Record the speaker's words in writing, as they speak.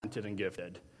talented and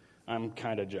gifted. I'm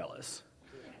kind of jealous.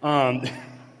 I'm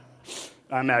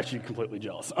actually completely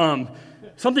jealous.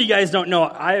 Something you guys don't know,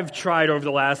 I've tried over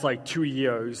the last 2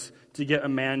 years to get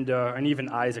Amanda and even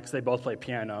Isaac, 'cause they both play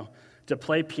piano, to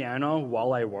play piano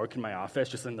while I work in my office,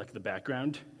 just in the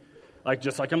background.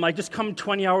 Just come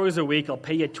 20 hours a week, I'll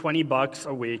pay you $20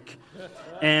 a week.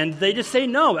 And they just say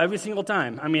no every single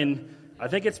time. I mean, I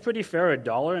think it's pretty fair,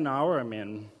 $1 an hour. I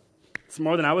mean, it's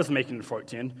more than I was making at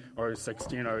 14 or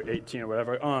 16 or 18 or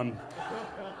whatever.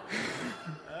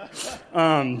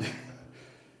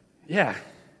 Yeah.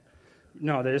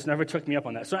 No, they just never took me up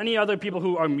on that. So any other people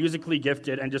who are musically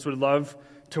gifted and just would love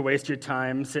to waste your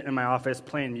time sitting in my office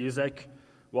playing music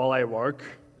while I work,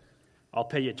 I'll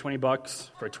pay you $20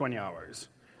 for 20 hours.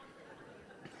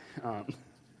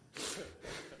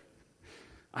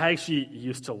 I actually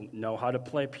used to know how to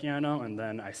play piano, and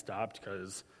then I stopped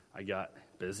because I got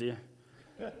busy.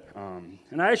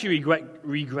 And I actually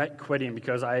regret quitting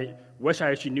because I wish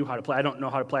I actually knew how to play. I don't know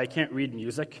how to play. I can't read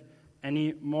music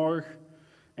anymore.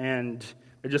 And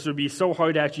it just would be so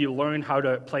hard to actually learn how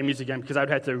to play music again because I'd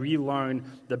have to relearn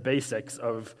the basics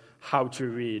of how to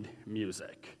read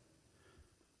music.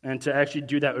 And to actually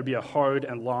do that would be a hard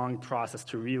and long process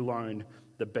to relearn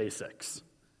the basics.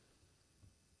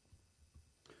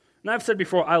 And I've said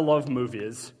before, I love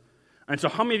movies. And so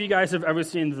how many of you guys have ever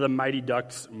seen the Mighty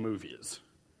Ducks movies?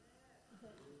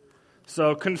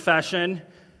 So, confession,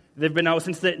 they've been out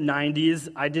since the 90s.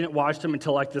 I didn't watch them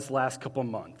until this last couple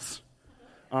months.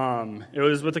 It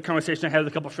was with a conversation I had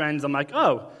with a couple friends. I'm like,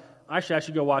 I should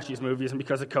actually go watch these movies. And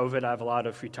because of COVID, I have a lot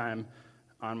of free time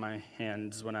on my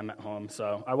hands when I'm at home,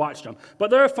 so I watched them. But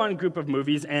they're a fun group of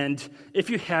movies, and if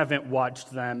you haven't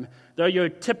watched them, they're your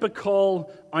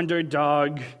typical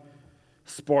underdog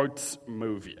sports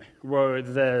movie where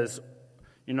this,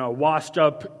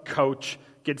 washed-up coach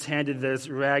gets handed this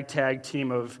ragtag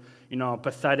team of,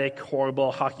 pathetic,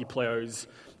 horrible hockey players,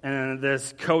 and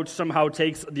this coach somehow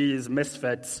takes these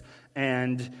misfits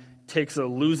and takes a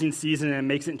losing season and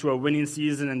makes it into a winning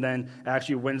season and then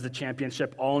actually wins the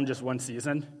championship all in just one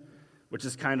season, which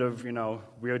is kind of,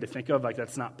 weird to think of.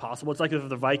 That's not possible. It's like if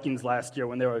the Vikings last year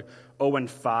when they were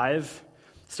 0-5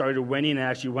 started winning and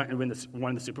actually went and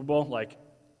won the Super Bowl.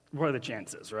 What are the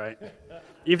chances, right?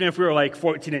 Even if we were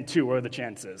 14-2, what are the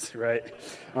chances, right?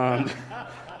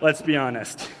 Let's be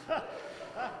honest.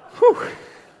 Whew.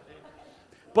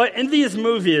 But in these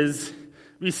movies,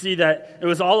 we see that it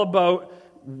was all about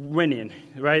winning,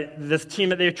 right? This team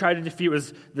that they tried to defeat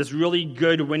was this really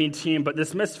good winning team, but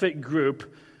this misfit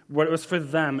group, what it was for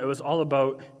them, it was all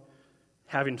about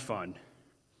having fun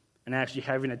and actually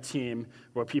having a team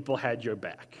where people had your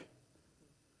back.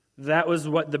 That was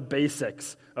what the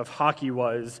basics of hockey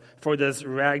was for this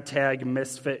ragtag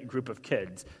misfit group of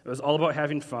kids. It was all about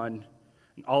having fun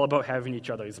and all about having each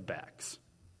other's backs.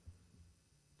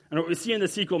 And what we see in the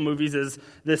sequel movies is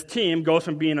this team goes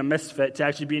from being a misfit to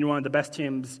actually being one of the best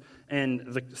teams in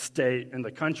the state, in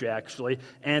the country, actually.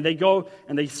 And they go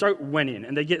and they start winning.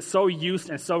 And they get so used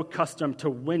and so accustomed to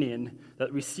winning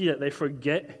that we see that they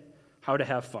forget how to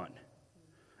have fun.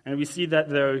 And we see that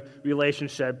their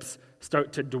relationships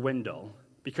start to dwindle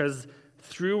because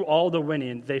through all the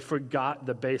winning, they forgot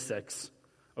the basics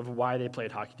of why they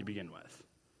played hockey to begin with.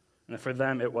 And for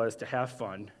them, it was to have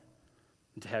fun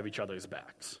and to have each other's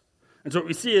backs. And so what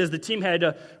we see is the team had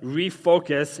to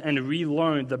refocus and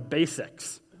relearn the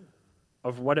basics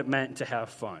of what it meant to have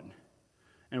fun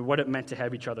and what it meant to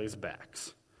have each other's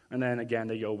backs. And then, again,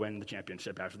 they go win the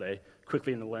championship after they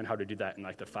quickly learn how to do that in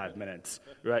the 5 minutes,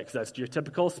 right? Because that's your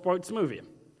typical sports movie.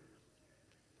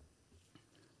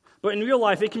 But in real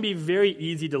life, it can be very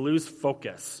easy to lose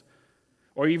focus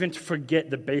or even to forget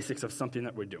the basics of something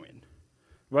that we're doing.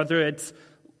 Whether it's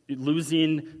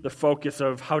losing the focus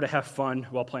of how to have fun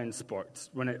while playing sports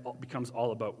when it becomes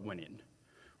all about winning.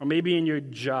 Or maybe in your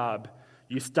job,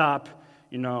 you stop,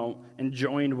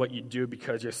 enjoying what you do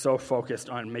because you're so focused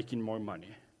on making more money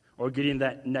or getting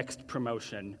that next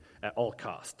promotion at all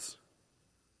costs.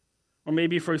 Or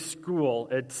maybe for school,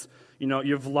 it's,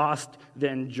 you've lost the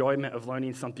enjoyment of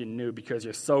learning something new because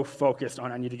you're so focused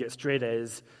on, I need to get straight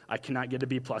A's, I cannot get a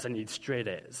B+, I need straight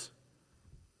A's.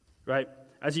 Right?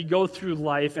 As you go through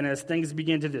life and as things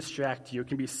begin to distract you, it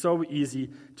can be so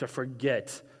easy to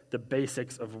forget the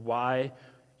basics of why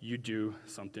you do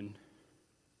something.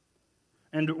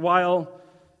 And while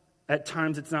at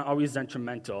times it's not always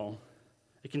detrimental,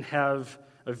 it can have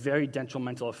a very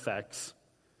detrimental effects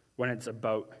when it's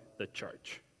about the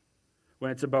church,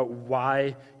 when it's about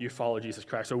why you follow Jesus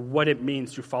Christ or what it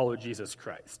means to follow Jesus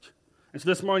Christ. And so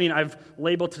this morning I've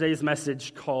labeled today's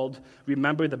message called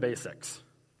Remember the Basics.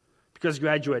 Because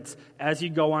graduates, as you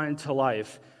go on into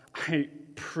life, I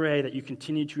pray that you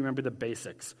continue to remember the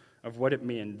basics of what it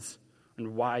means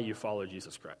and why you follow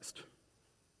Jesus Christ.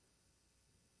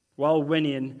 While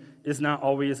winning is not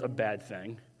always a bad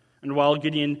thing, and while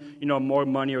getting, more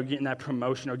money or getting that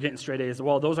promotion or getting straight A's,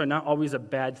 while those are not always a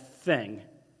bad thing,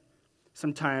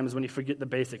 sometimes when you forget the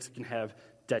basics, it can have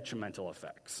detrimental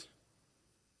effects.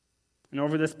 And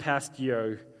over this past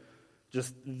year,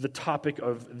 just the topic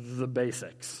of the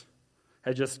basics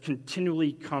has just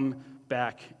continually come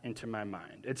back into my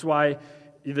mind. It's why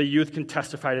the youth can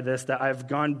testify to this, that I've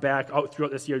gone back out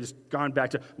throughout this year, just gone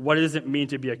back to what does it mean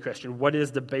to be a Christian? What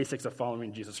is the basics of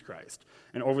following Jesus Christ?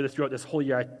 And throughout this whole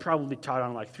year, I probably taught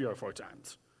on like 3 or 4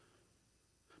 times.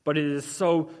 But it is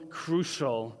so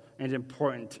crucial and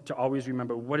important to always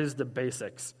remember what is the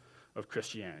basics of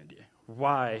Christianity.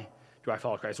 Why do I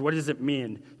follow Christ? What does it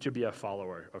mean to be a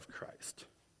follower of Christ?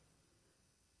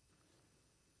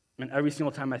 And every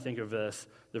single time I think of this,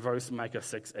 the verse Micah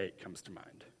 6:8 comes to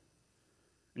mind.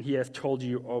 And he has told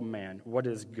you, O man, what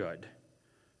is good?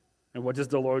 And what does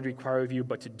the Lord require of you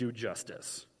but to do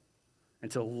justice,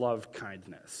 and to love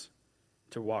kindness,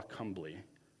 to walk humbly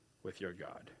with your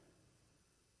God?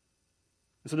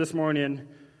 And so this morning,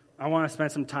 I want to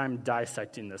spend some time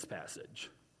dissecting this passage.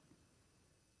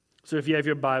 So if you have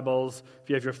your Bibles, if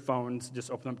you have your phones,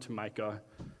 just open up to Micah.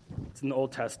 It's in the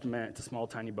Old Testament. It's a small,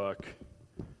 tiny book.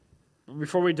 But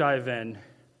before we dive in,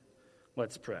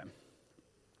 let's pray.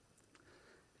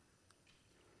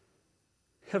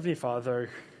 Heavenly Father,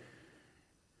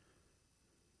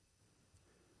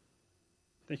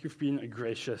 thank you for being a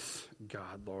gracious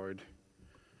God, Lord.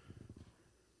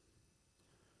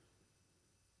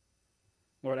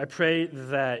 Lord, I pray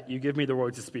that you give me the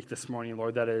words to speak this morning,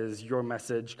 Lord, that is your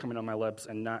message coming on my lips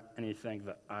and not anything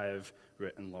that I've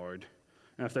written, Lord.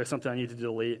 And if there's something I need to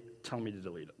delete, tell me to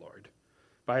delete it, Lord.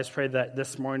 But I just pray that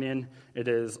this morning it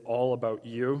is all about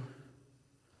you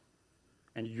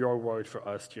and your word for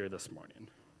us here this morning.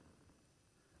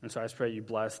 And so I just pray you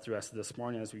bless the rest of this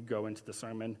morning as we go into the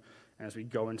sermon and as we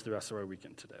go into the rest of our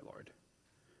weekend today, Lord.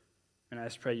 And I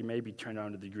just pray you maybe turn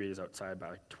down the degrees outside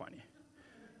by 20.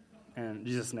 In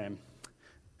Jesus' name,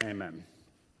 amen.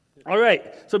 All right,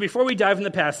 so before we dive in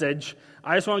the passage,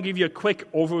 I just want to give you a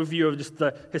quick overview of just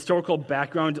the historical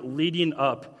background leading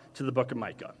up to the book of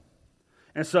Micah.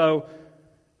 And so,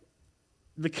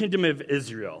 the kingdom of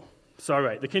Israel. So, all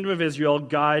right, the kingdom of Israel,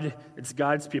 God, it's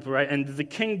God's people, right? And the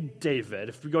King David,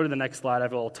 if we go to the next slide, I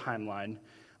have a little timeline.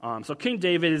 So King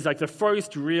David is like the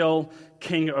first real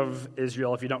king of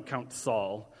Israel, if you don't count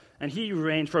Saul. And he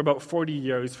reigned for about 40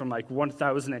 years from like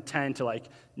 1010 to like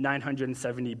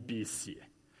 970 BC.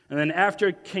 And then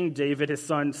after King David, his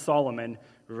son Solomon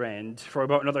reigned for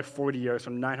about another 40 years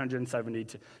from 970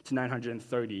 to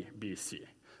 930 BC.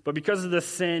 But because of the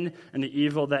sin and the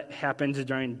evil that happened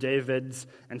during David's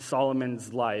and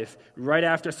Solomon's life, right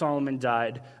after Solomon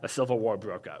died, a civil war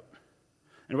broke out.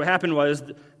 And what happened was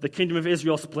the kingdom of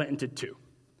Israel split into 2.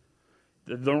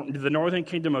 The northern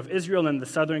kingdom of Israel and the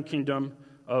southern kingdom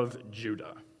of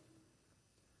Judah.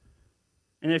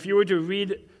 And if you were to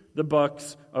read the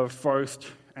books of 1st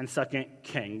and 2nd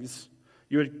Kings,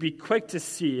 you would be quick to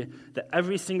see that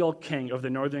every single king of the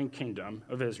northern kingdom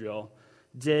of Israel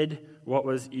did what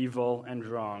was evil and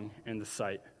wrong in the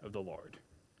sight of the Lord.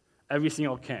 Every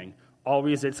single king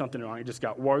always did something wrong. It just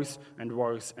got worse and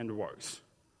worse and worse.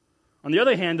 On the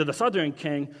other hand, the southern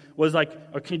king was like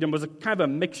a kingdom, was a kind of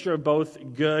a mixture of both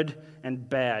good and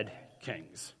bad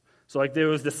kings. So like there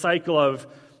was the cycle of,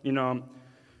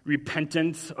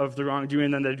 repentance of the wrongdoing,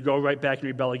 and then they'd go right back and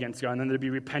rebel against God, and then there'd be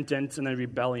repentance and then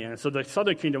rebellion. So the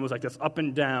southern kingdom was like this up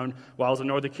and down, while the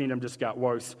northern kingdom just got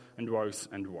worse and worse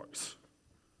and worse.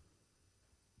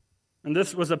 And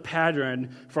this was a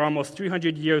pattern for almost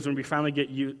 300 years when we finally get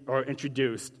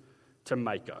introduced to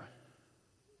Micah.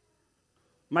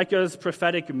 Micah's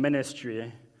prophetic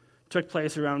ministry took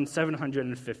place around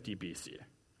 750 BC.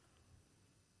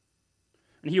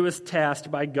 And he was tasked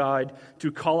by God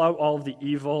to call out all of the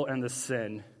evil and the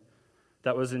sin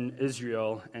that was in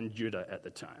Israel and Judah at the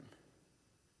time.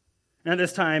 And at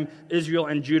this time, Israel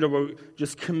and Judah were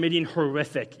just committing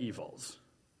horrific evils.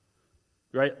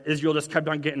 Right? Israel just kept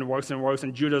on getting worse and worse,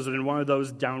 and Judah was in one of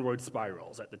those downward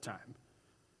spirals at the time.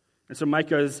 And so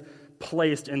Micah is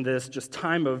placed in this just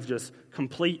time of just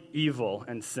complete evil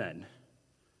and sin.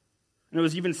 And it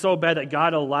was even so bad that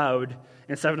God allowed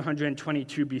in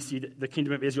 722 BC the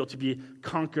kingdom of Israel to be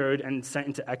conquered and sent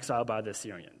into exile by the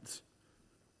Assyrians.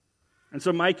 And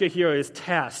so Micah here is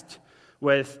tasked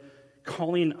with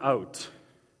calling out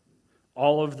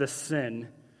all of the sin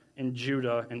in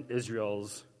Judah and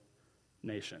Israel's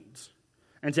nations,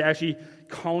 and to actually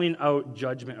calling out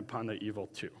judgment upon the evil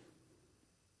too.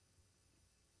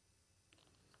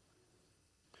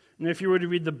 And if you were to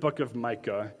read the book of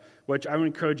Micah, which I would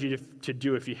encourage you to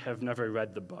do if you have never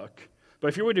read the book, but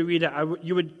if you were to read it,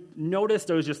 you would notice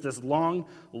there was just this long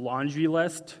laundry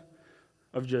list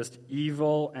of just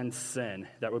evil and sin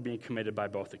that were being committed by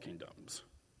both the kingdoms.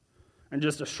 And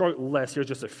just a short list, here's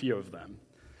just a few of them.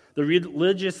 The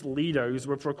religious leaders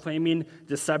were proclaiming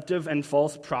deceptive and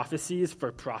false prophecies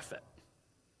for profit.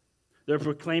 They're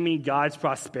proclaiming God's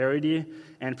prosperity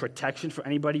and protection for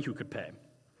anybody who could pay.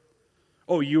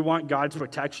 Oh, you want God's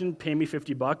protection? Pay me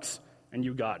 $50 and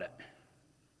you got it.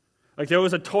 Like there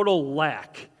was a total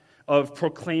lack of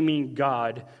proclaiming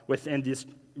God within these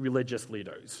religious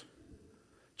leaders.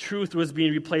 Truth was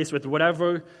being replaced with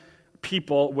whatever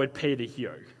people would pay to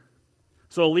hear.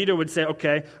 So a leader would say,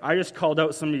 okay, I just called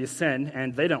out somebody's sin,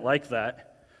 and they don't like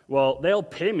that. Well, they'll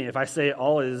pay me if I say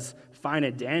all is fine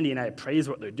and dandy and I praise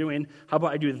what they're doing. How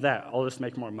about I do that? I'll just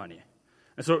make more money.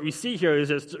 And so what we see here is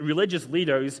just religious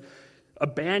leaders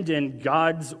abandon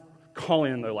God's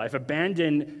calling in their life,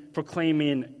 abandon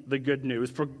proclaiming the good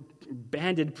news,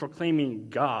 abandoned proclaiming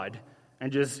God,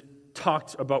 and just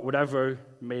talked about whatever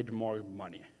made more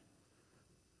money.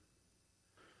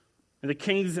 And the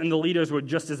kings and the leaders were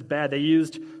just as bad. They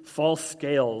used false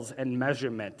scales and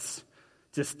measurements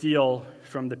to steal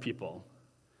from the people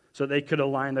so they could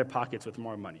align their pockets with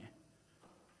more money.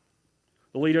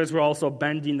 The leaders were also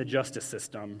bending the justice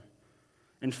system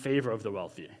in favor of the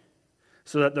wealthy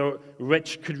so that the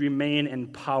rich could remain in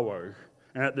power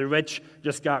and that the rich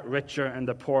just got richer and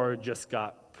the poor just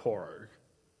got poorer.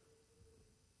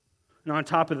 And on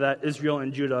top of that, Israel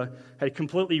and Judah had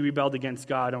completely rebelled against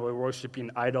God and were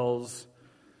worshiping idols,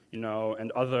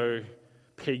 and other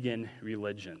pagan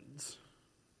religions.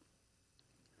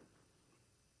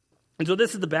 And so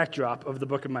this is the backdrop of the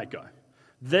book of Micah.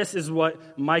 This is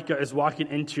what Micah is walking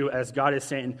into as God is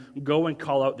saying, go and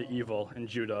call out the evil in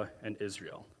Judah and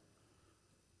Israel.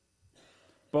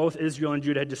 Both Israel and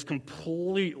Judah had just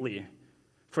completely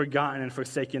forgotten and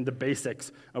forsaken the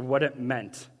basics of what it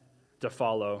meant to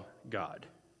follow God.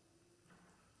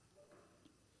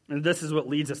 And this is what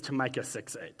leads us to Micah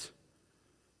 6:8.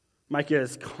 Micah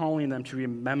is calling them to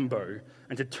remember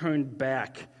and to turn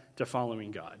back to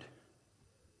following God.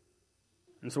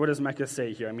 And so what does Micah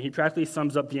say here? He practically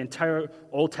sums up the entire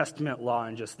Old Testament law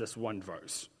in just this one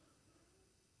verse.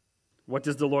 What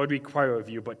does the Lord require of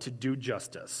you but to do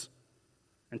justice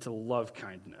and to love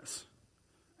kindness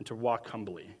and to walk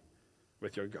humbly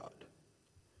with your God?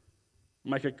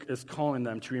 Micah is calling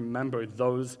them to remember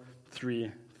those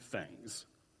three things.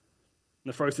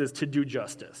 And the first is to do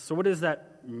justice. So what does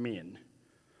that mean?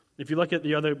 If you look at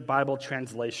the other Bible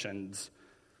translations,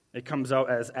 it comes out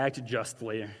as act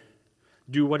justly,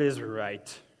 do what is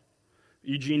right.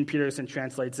 Eugene Peterson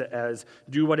translates it as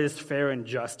do what is fair and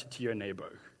just to your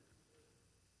neighbor.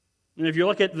 And if you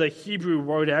look at the Hebrew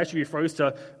word, it actually refers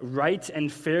to right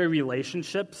and fair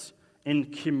relationships in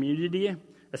community,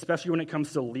 especially when it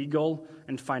comes to legal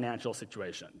and financial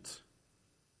situations.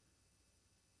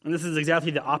 And this is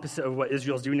exactly the opposite of what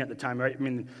Israel's doing at the time, right?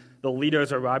 The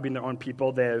leaders are robbing their own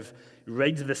people. They have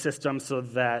rigged the system so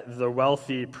that the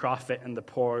wealthy profit and the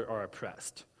poor are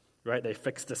oppressed, right? They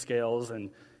fixed the scales and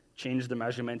changed the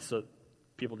measurements so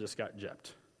people just got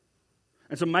gypped.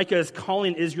 And so Micah is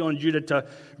calling Israel and Judah to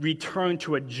return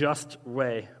to a just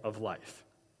way of life.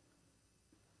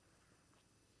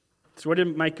 So what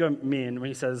did Micah mean when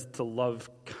he says to love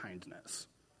kindness?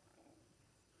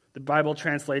 The Bible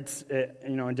translates it,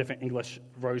 in different English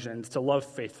versions, to love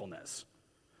faithfulness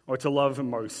or to love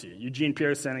mercy. Eugene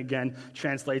Peterson, again,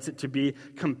 translates it to be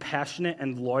compassionate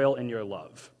and loyal in your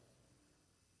love.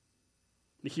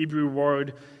 The Hebrew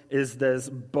word is there's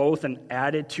both an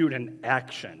attitude and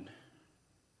action.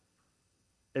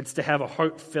 It's to have a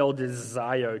heart-filled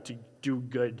desire to do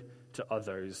good to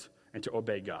others and to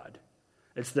obey God.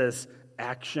 It's this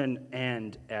action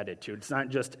and attitude. It's not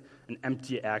just an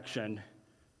empty action.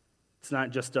 It's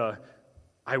not just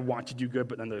I want to do good,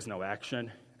 but then there's no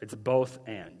action. It's both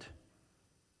and.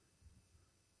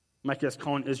 Micah is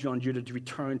calling Israel and Judah to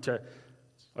return to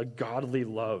a godly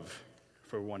love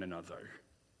for one another.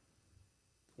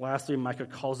 Lastly, Micah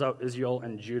calls out Israel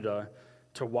and Judah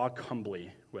to walk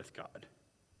humbly with God.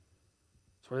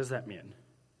 So what does that mean?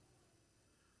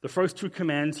 The first two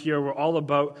commands here were all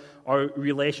about our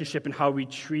relationship and how we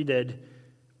treated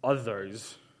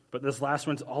others. But this last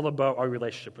one's all about our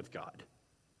relationship with God.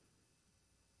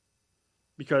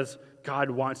 Because God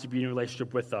wants to be in a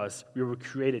relationship with us, we were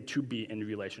created to be in a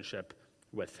relationship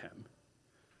with Him.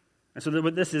 And so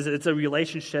what this is, it's a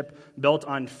relationship built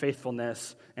on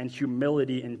faithfulness and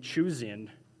humility in choosing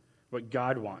what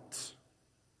God wants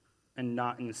and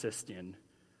not insisting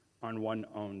on one's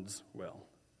own will.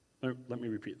 Let me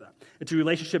repeat that. It's a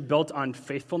relationship built on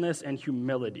faithfulness and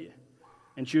humility,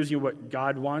 and choosing what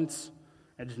God wants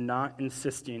and not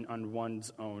insisting on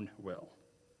one's own will.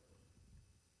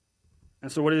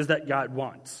 And so what is that God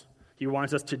wants? He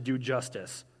wants us to do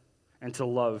justice and to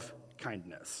love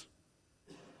kindness.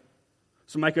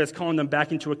 So Micah is calling them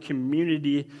back into a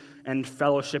community and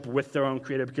fellowship with their own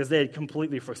Creator because they had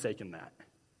completely forsaken that.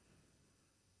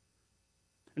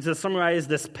 And to summarize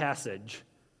this passage,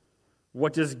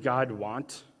 what does God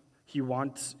want? He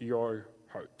wants your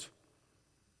heart.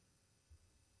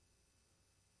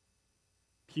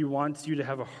 He wants you to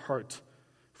have a heart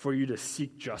for you to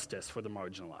seek justice for the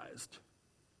marginalized.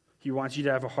 He wants you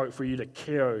to have a heart for you to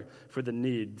care for the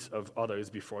needs of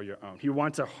others before your own. He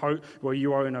wants a heart where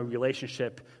you are in a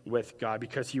relationship with God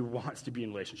because He wants to be in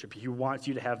a relationship. He wants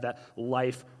you to have that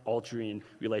life-altering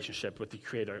relationship with the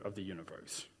Creator of the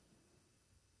universe.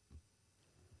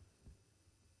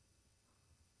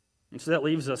 And so that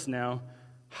leaves us now,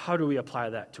 how do we apply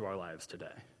that to our lives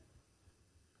today?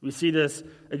 We see this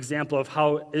example of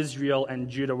how Israel and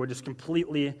Judah were just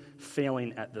completely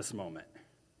failing at this moment.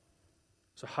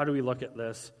 So how do we look at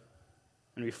this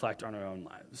and reflect on our own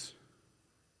lives?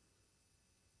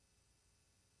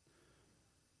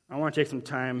 I want to take some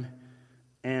time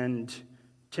and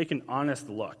take an honest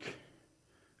look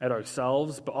at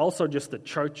ourselves, but also just the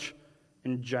church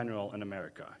in general in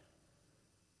America,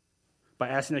 by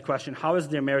asking the question, how is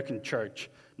the American church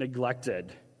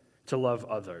neglected to love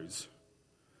others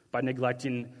by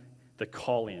neglecting the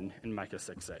calling in Micah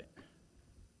 6:8?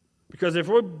 Because if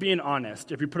we're being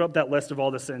honest, if we put up that list of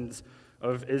all the sins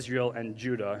of Israel and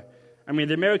Judah, I mean,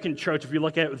 the American church, if we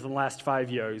look at it within the last 5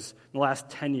 years, the last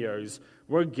 10 years,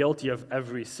 we're guilty of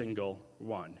every single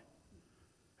one.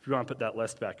 If you want to put that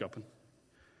list back up.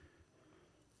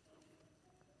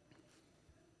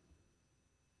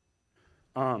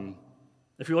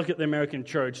 If you look at the American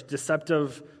church,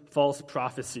 deceptive false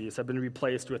prophecies have been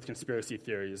replaced with conspiracy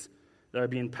theories that are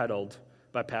being peddled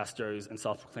by pastors and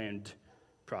self-proclaimed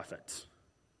prophets.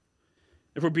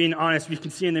 If we're being honest, we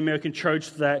can see in the American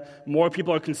church that more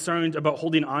people are concerned about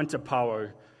holding on to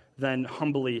power than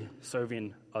humbly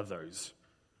serving others.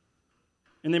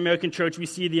 In the American church, we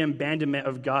see the abandonment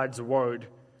of God's word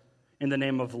in the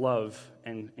name of love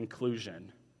and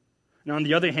inclusion. Now, on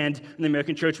the other hand, in the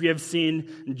American church, we have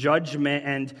seen judgment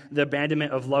and the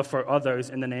abandonment of love for others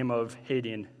in the name of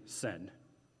hating sin.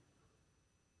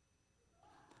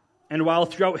 And while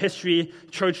throughout history,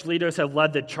 church leaders have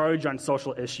led the charge on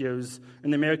social issues,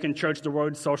 in the American church, the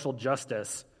words social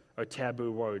justice are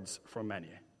taboo words for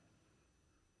many.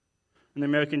 In the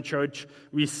American church,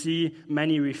 we see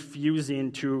many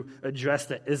refusing to address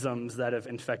the isms that have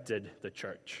infected the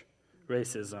church: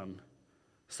 racism,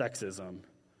 sexism,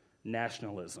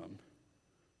 nationalism.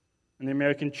 In the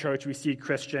American church, we see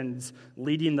Christians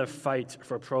leading the fight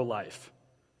for pro-life.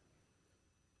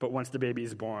 But once the baby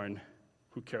is born,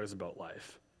 who cares about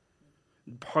life?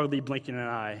 Hardly blinking an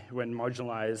eye when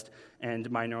marginalized and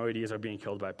minorities are being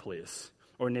killed by police,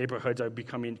 or neighborhoods are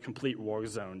becoming complete war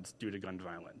zones due to gun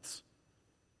violence.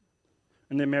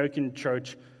 In the American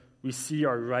church, we see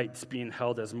our rights being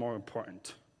held as more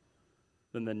important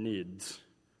than the needs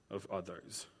of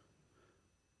others.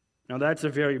 Now, that's a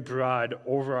very broad,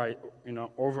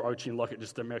 overarching look at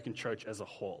just the American church as a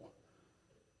whole.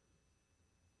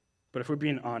 But if we're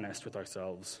being honest with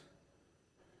ourselves,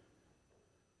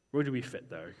 where do we fit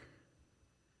there?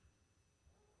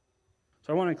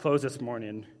 So I want to close this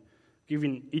morning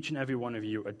giving each and every one of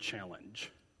you a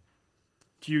challenge.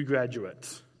 To you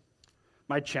graduates,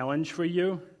 my challenge for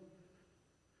you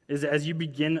is that as you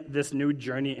begin this new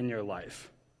journey in your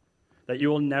life, that you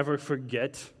will never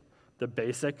forget the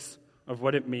basics of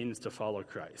what it means to follow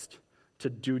Christ, to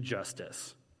do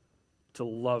justice, to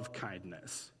love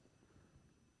kindness,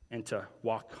 and to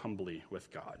walk humbly with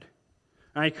God.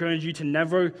 I encourage you to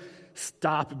never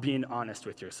stop being honest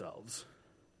with yourselves.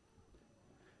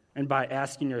 And by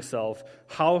asking yourself,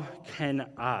 how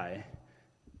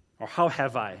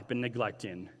have I been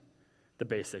neglecting the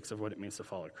basics of what it means to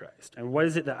follow Christ? And what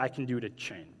is it that I can do to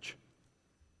change?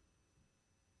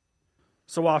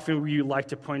 So often we like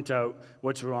to point out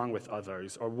what's wrong with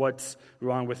others or what's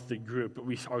wrong with the group, but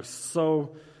we're so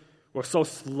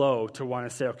slow to want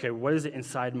to say, okay, what is it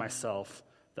inside myself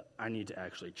that I need to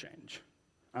actually change?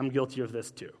 I'm guilty of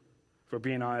this too. If we're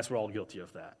being honest, we're all guilty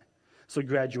of that. So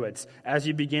graduates, as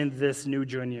you begin this new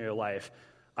journey in your life,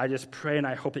 I just pray and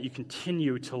I hope that you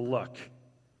continue to look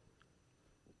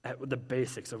at the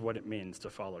basics of what it means to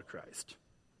follow Christ.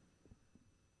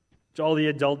 To all the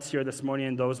adults here this morning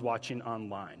and those watching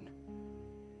online,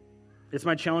 it's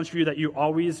my challenge for you that you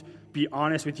always be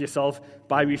honest with yourself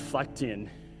by reflecting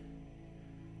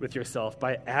with yourself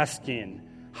by asking,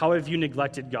 how have you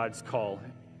neglected God's call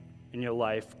in your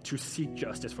life to seek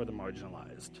justice for the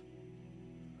marginalized,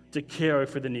 to care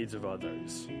for the needs of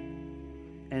others,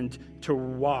 and to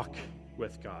walk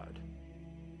with God?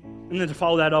 And then to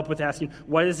follow that up with asking,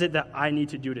 what is it that I need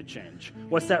to do to change?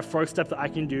 What's that first step that I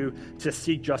can do to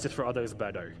seek justice for others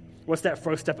better? What's that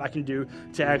first step I can do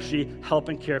to actually help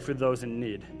and care for those in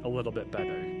need a little bit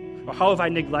better? Or how have I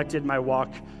neglected my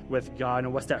walk with God,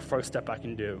 and what's that first step I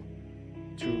can do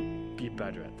to be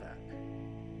better at that?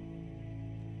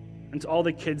 And to all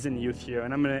the kids and youth here,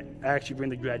 and I'm going to actually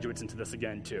bring the graduates into this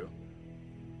again too.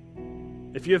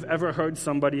 If you have ever heard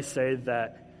somebody say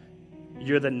that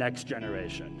you're the next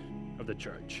generation of the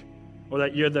church, or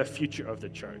that you're the future of the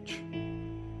church,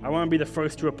 I want to be the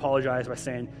first to apologize by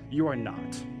saying, you are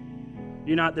not.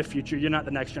 You're not the future. You're not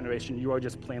the next generation. You are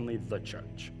just plainly the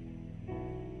church.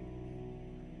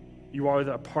 You are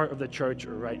a part of the church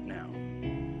right now.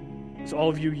 So all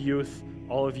of you youth,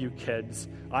 all of you kids,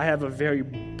 I have a very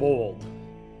bold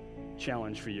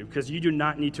challenge for you, because you do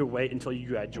not need to wait until you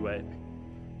graduate.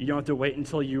 You don't have to wait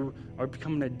until you are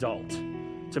become an adult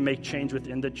to make change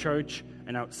within the church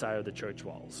and outside of the church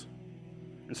walls.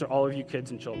 And so all of you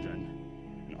kids and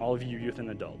children, and all of you youth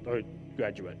and adult or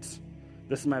graduates,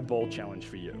 this is my bold challenge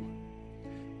for you.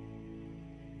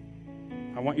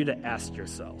 I want you to ask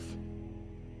yourself,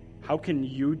 how can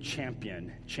you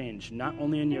champion change not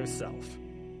only in yourself,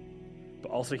 but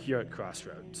also here at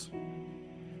Crossroads,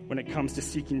 when it comes to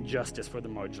seeking justice for the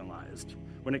marginalized,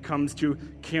 when it comes to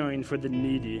caring for the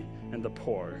needy and the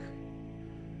poor,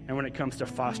 and when it comes to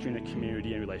fostering a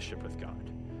community and relationship with God?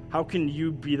 How can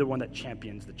you be the one that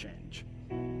champions the change?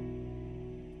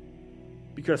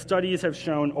 Because studies have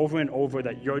shown over and over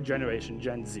that your generation,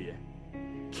 Gen Z,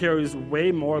 cares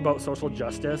way more about social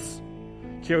justice,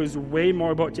 cares way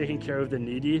more about taking care of the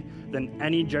needy than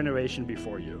any generation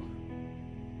before you.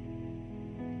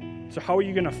 So how are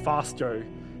you going to foster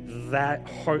that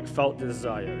heartfelt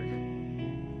desire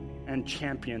and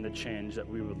champion the change that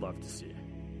we would love to see?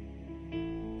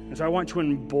 And so I want to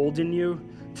embolden you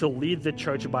to lead the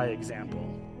church by example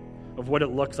of what it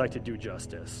looks like to do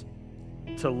justice,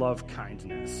 to love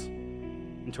kindness,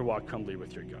 and to walk humbly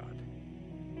with your God.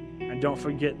 And don't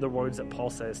forget the words that Paul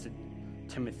says to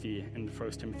Timothy in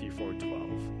 1 Timothy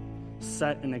 4:12.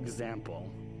 Set an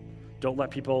example. Don't let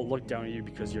people look down at you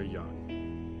because you're young.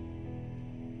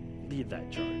 Lead that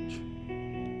charge.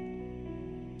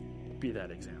 Be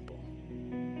that example.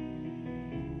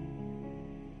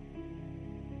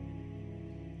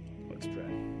 Let's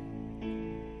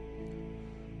pray.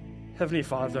 Heavenly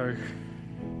Father,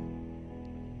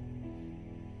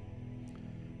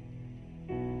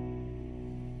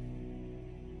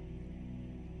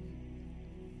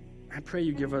 I pray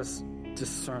you give us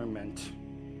discernment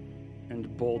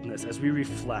and boldness as we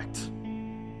reflect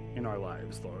in our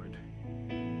lives, Lord.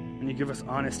 And you give us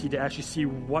honesty to actually see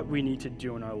what we need to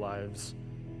do in our lives,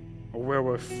 or where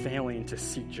we're failing to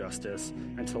seek justice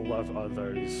and to love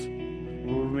others,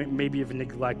 where we maybe have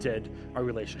neglected our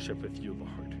relationship with you,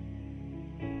 Lord.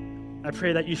 I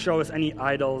pray that you show us any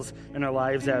idols in our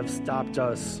lives that have stopped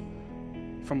us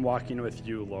from walking with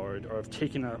you, Lord, or have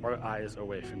taken our eyes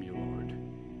away from you, Lord.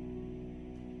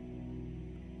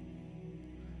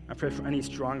 I pray for any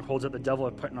strongholds that the devil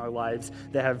has put in our lives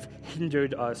that have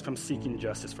hindered us from seeking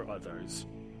justice for others,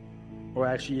 or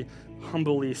actually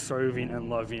humbly serving and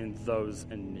loving those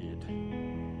in need.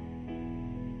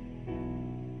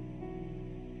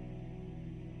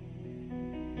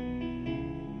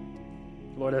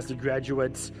 Lord, as the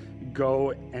graduates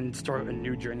go and start a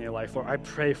new journey in life, Lord, I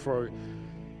pray for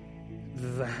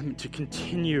them to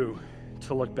continue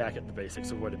to look back at the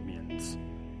basics of what it means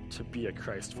to be a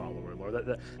Christ follower,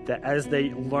 Lord. That as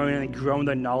they learn and grow in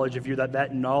the knowledge of you,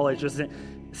 that knowledge doesn't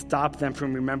stop them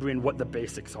from remembering what the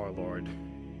basics are, Lord.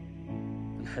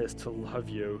 And that is to love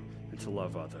you and to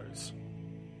love others.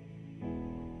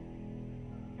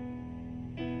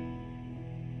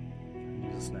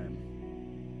 In Jesus' name,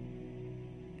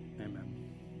 amen.